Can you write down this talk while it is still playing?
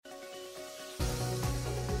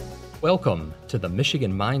Welcome to the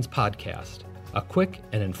Michigan Minds Podcast, a quick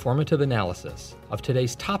and informative analysis of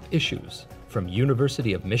today's top issues from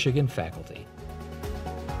University of Michigan faculty.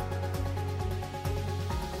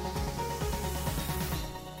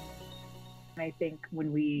 I think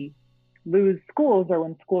when we lose schools or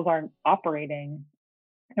when schools aren't operating,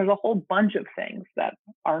 there's a whole bunch of things that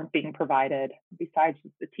aren't being provided besides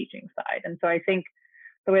just the teaching side. And so I think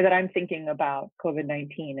the way that I'm thinking about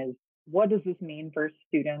COVID-19 is, what does this mean for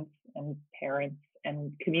students and parents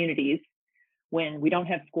and communities when we don't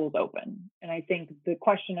have schools open? And I think the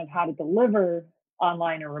question of how to deliver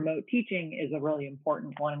online or remote teaching is a really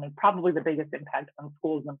important one, and it's probably the biggest impact on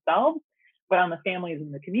schools themselves. But on the families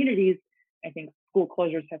and the communities, I think school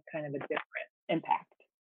closures have kind of a different impact.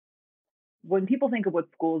 When people think of what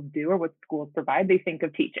schools do or what schools provide, they think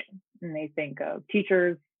of teaching, and they think of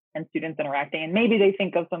teachers and students interacting. And maybe they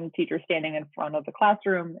think of some teachers standing in front of the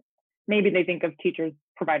classroom. Maybe they think of teachers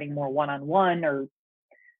providing more one-on-one or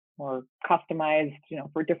more customized,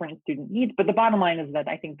 for different student needs. But the bottom line is that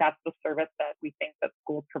I think that's the service that we think that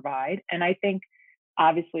schools provide. And I think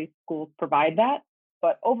obviously schools provide that.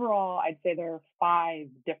 But overall, I'd say there are 5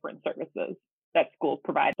 different services that schools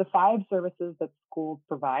provide. The 5 services that schools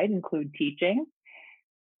provide include teaching.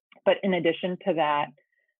 But in addition to that,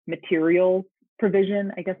 materials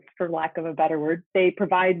provision, I guess for lack of a better word, they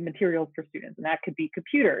provide materials for students. And that could be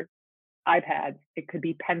computers, iPads, it could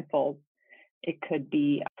be pencils, it could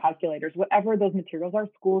be calculators, whatever those materials are.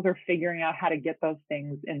 Schools are figuring out how to get those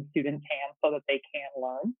things in students' hands so that they can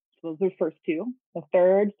learn. So those are the first 2. The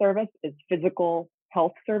third service is physical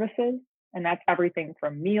health services, and that's everything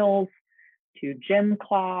from meals to gym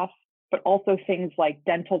class, but also things like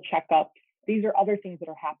dental checkups. These are other things that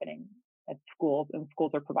are happening at schools, and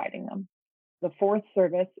schools are providing them. The fourth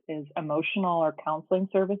service is emotional or counseling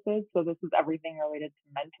services. So this is everything related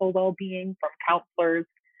to mental well-being, from counselors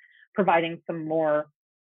providing some more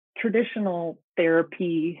traditional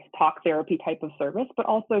therapy, talk therapy type of service, but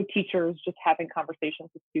also teachers just having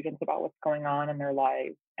conversations with students about what's going on in their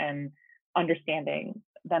lives and understanding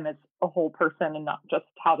them as a whole person and not just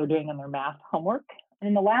how they're doing in their math homework. And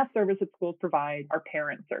then the last service that schools provide are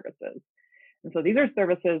parent services. And so these are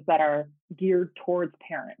services that are geared towards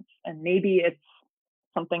parents. And maybe it's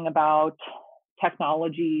something about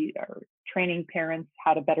technology or training parents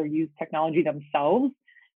how to better use technology themselves.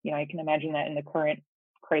 I can imagine that in the current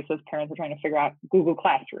crisis, parents are trying to figure out Google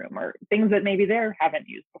Classroom or things that maybe they haven't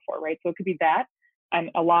used before, right? So it could be that.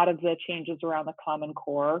 And a lot of the changes around the Common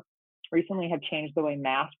Core recently have changed the way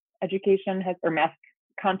math education has, or math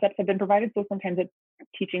concepts have been provided. So sometimes it's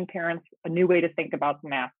teaching parents a new way to think about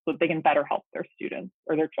math so that they can better help their students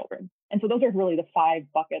or their children. And so those are really the 5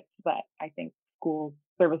 buckets that I think schools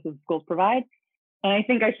provide. And I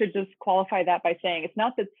think I should just qualify that by saying it's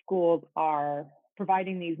not that schools are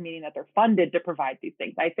providing these, meaning that they're funded to provide these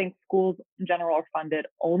things. I think schools in general are funded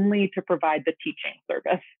only to provide the teaching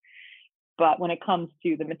service. But when it comes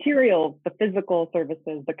to the materials, the physical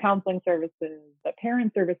services, the counseling services, the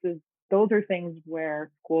parent services, those are things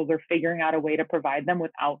where schools are figuring out a way to provide them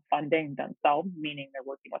without funding themselves, meaning they're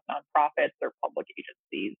working with nonprofits or public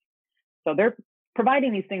agencies. So they're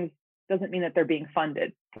providing these things doesn't mean that they're being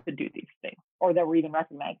funded to do these things or that we're even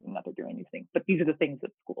recognizing that they're doing these things. But these are the things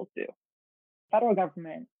that schools do. Federal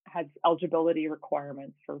government has eligibility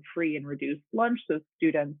requirements for free and reduced lunch. So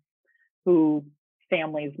students who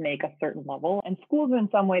families make a certain level, and schools in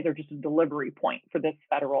some ways are just a delivery point for this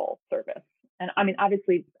federal service. And I mean,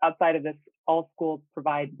 obviously, outside of this, all schools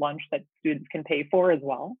provide lunch that students can pay for as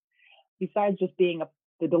well. Besides just being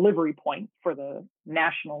the delivery point for the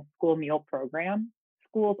National School Meal Program,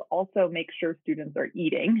 schools also make sure students are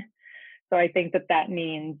eating. So I think that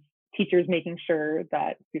means teachers making sure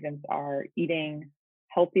that students are eating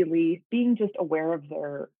healthily, being just aware of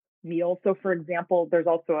their meal. So for example, there's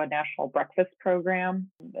also a national breakfast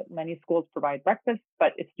program that many schools provide breakfast,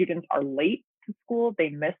 but if students are late to school, they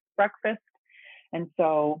miss breakfast. And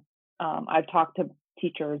so I've talked to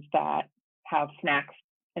teachers that have snacks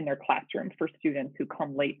in their classrooms for students who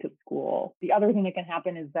come late to school. The other thing that can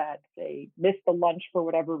happen is that they miss the lunch for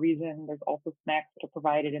whatever reason. There's also snacks that are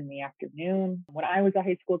provided in the afternoon. When I was a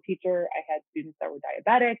high school teacher, I had students that were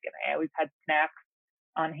diabetic, and I always had snacks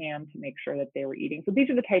on hand to make sure that they were eating. So these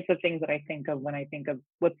are the types of things that I think of when I think of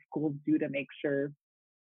what schools do to make sure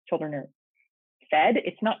children are fed.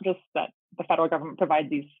 It's not just that the federal government provides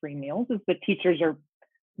these free meals, it's that teachers are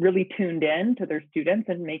really tuned in to their students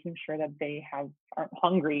and making sure that they aren't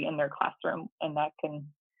hungry in their classroom. And that can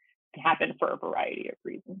happen for a variety of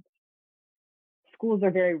reasons. schools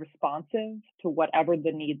are very responsive to whatever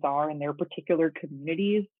the needs are in their particular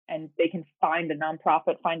communities, and they can find a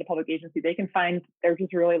nonprofit, find a public agency. They're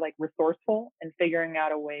just really like resourceful in figuring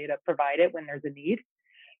out a way to provide it when there's a need.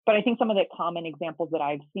 But I think some of the common examples that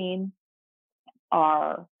I've seen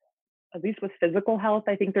are, at least with physical health,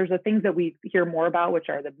 I think there's the things that we hear more about, which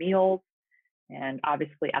are the meals and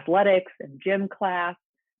obviously athletics and gym class.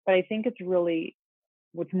 But I think it's really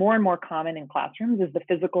what's more and more common in classrooms is the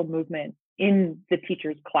physical movement in the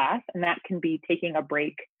teacher's class. And that can be taking a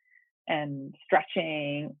break and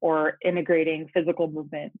stretching or integrating physical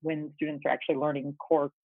movement when students are actually learning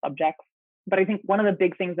core subjects. But I think one of the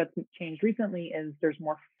big things that's changed recently is there's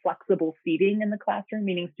more flexible seating in the classroom,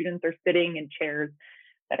 meaning students are sitting in chairs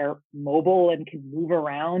that are mobile and can move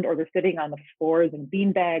around, or they're sitting on the floors in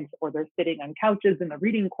beanbags, or they're sitting on couches in the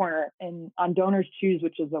reading corner. And on Donors Choose,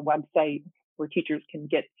 which is a website where teachers can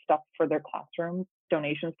get stuff for their classrooms,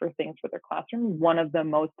 donations for things for their classroom, one of the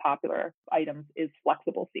most popular items is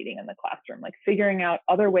flexible seating in the classroom, like figuring out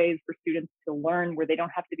other ways for students to learn where they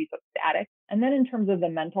don't have to be so static. And then in terms of the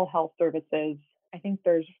mental health services, I think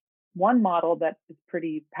there's one model that is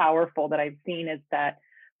pretty powerful that I've seen is that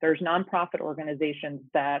there's nonprofit organizations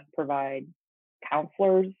that provide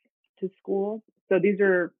counselors to schools. So these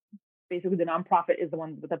are basically, the nonprofit is the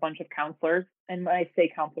one with a bunch of counselors. And when I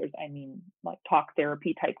say counselors, I mean like talk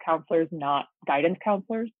therapy type counselors, not guidance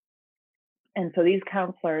counselors. And so these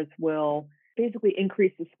counselors will basically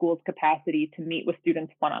increase the school's capacity to meet with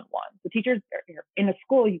students one-on-one. So teachers in a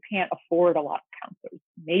school, you can't afford a lot of counselors.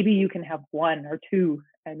 Maybe you can have one or two,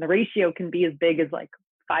 and the ratio can be as big as like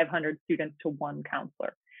 500 students to one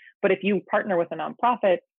counselor. But if you partner with a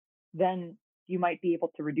nonprofit, then you might be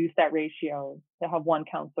able to reduce that ratio to have one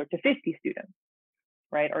counselor to 50 students,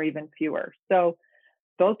 right? Or even fewer. So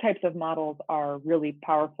those types of models are really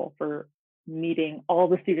powerful for meeting all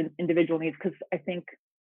the students' individual needs, because I think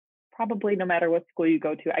probably no matter what school you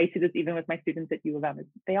go to, I see this even with my students at U of M,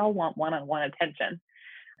 they all want one-on-one attention.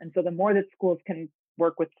 And so the more that schools can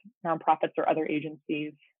work with nonprofits or other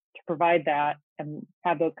agencies to provide that and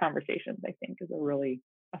have those conversations, I think is a really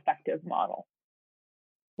effective model.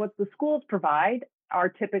 What the schools provide are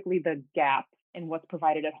typically the gaps in what's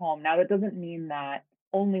provided at home. Now, that doesn't mean that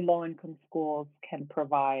only low-income schools can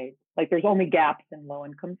provide, like there's only gaps in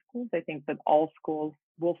low-income schools. I think that all schools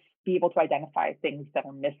will be able to identify things that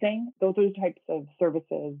are missing. Those are the types of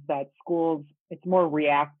services that schools, it's more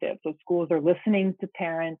reactive. So schools are listening to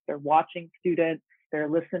parents, they're watching students, they're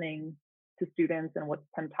listening to students and what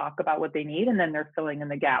them talk about what they need, and then they're filling in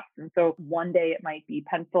the gaps. And so one day it might be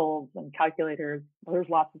pencils and calculators. Well, there's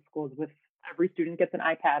lots of schools with every student gets an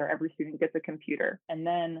iPad or every student gets a computer. And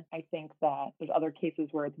then I think that there's other cases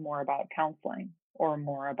where it's more about counseling or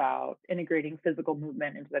more about integrating physical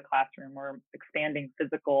movement into the classroom or expanding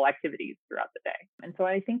physical activities throughout the day. And so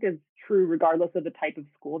I think is true regardless of the type of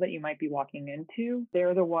school that you might be walking into.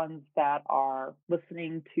 They're the ones that are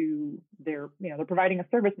listening to they're providing a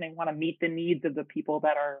service and they want to meet the needs of the people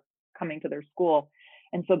that are coming to their school.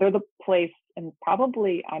 And so they're the place, and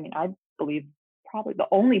probably, I believe probably the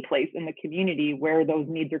only place in the community where those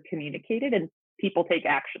needs are communicated and people take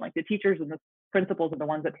action. Like the teachers and the principals are the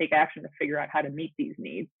ones that take action to figure out how to meet these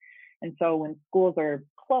needs. And so when schools are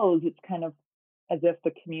closed, it's kind of as if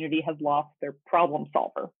the community has lost their problem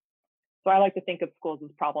solver. So I like to think of schools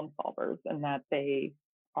as problem solvers, and that they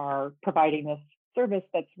are providing this service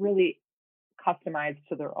that's really customized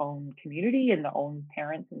to their own community and their own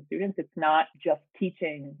parents and students. It's not just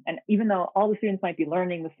teaching. And even though all the students might be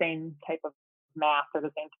learning the same type of math or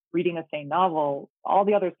reading the same novel, all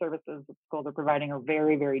the other services that schools are providing are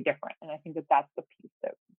very, very different. And I think that that's the piece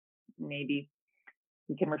that maybe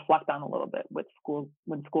we can reflect on a little bit with schools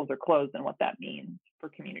when schools are closed and what that means for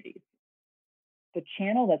communities. The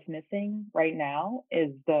channel that's missing right now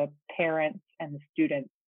is the parents and the students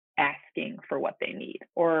asking for what they need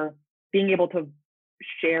or being able to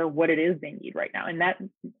share what it is they need right now. And that,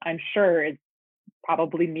 I'm sure, is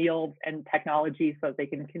probably meals and technology so they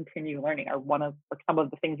can continue learning are some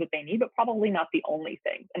of the things that they need, but probably not the only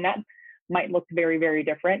thing. And that might look very, very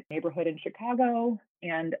different. Neighborhood in Chicago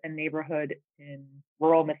and a neighborhood in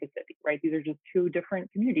rural Mississippi, right? These are just two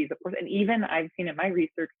different communities, of course. And even I've seen in my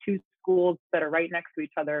research, two schools that are right next to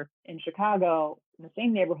each other in Chicago in the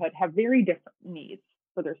same neighborhood have very different needs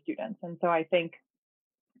for their students. And so I think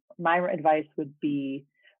my advice would be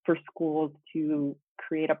for schools to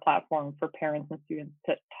create a platform for parents and students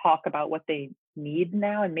to talk about what they need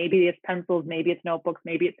now. And maybe it's pencils, maybe it's notebooks,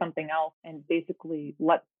 maybe it's something else, and basically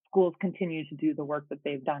let schools continue to do the work that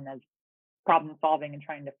they've done as problem solving and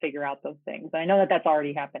trying to figure out those things. And I know that that's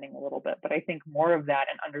already happening a little bit, but I think more of that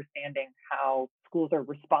and understanding how schools are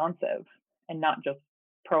responsive not just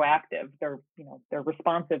proactive. They're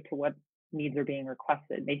responsive to what needs are being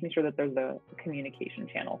requested. Making sure that there's a communication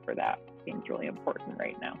channel for that seems really important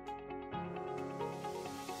right now.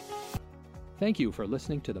 Thank you for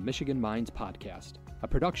listening to the Michigan Minds Podcast, a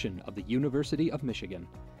production of the University of Michigan.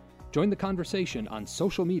 Join the conversation on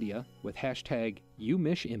social media with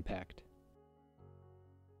 #UMichImpact.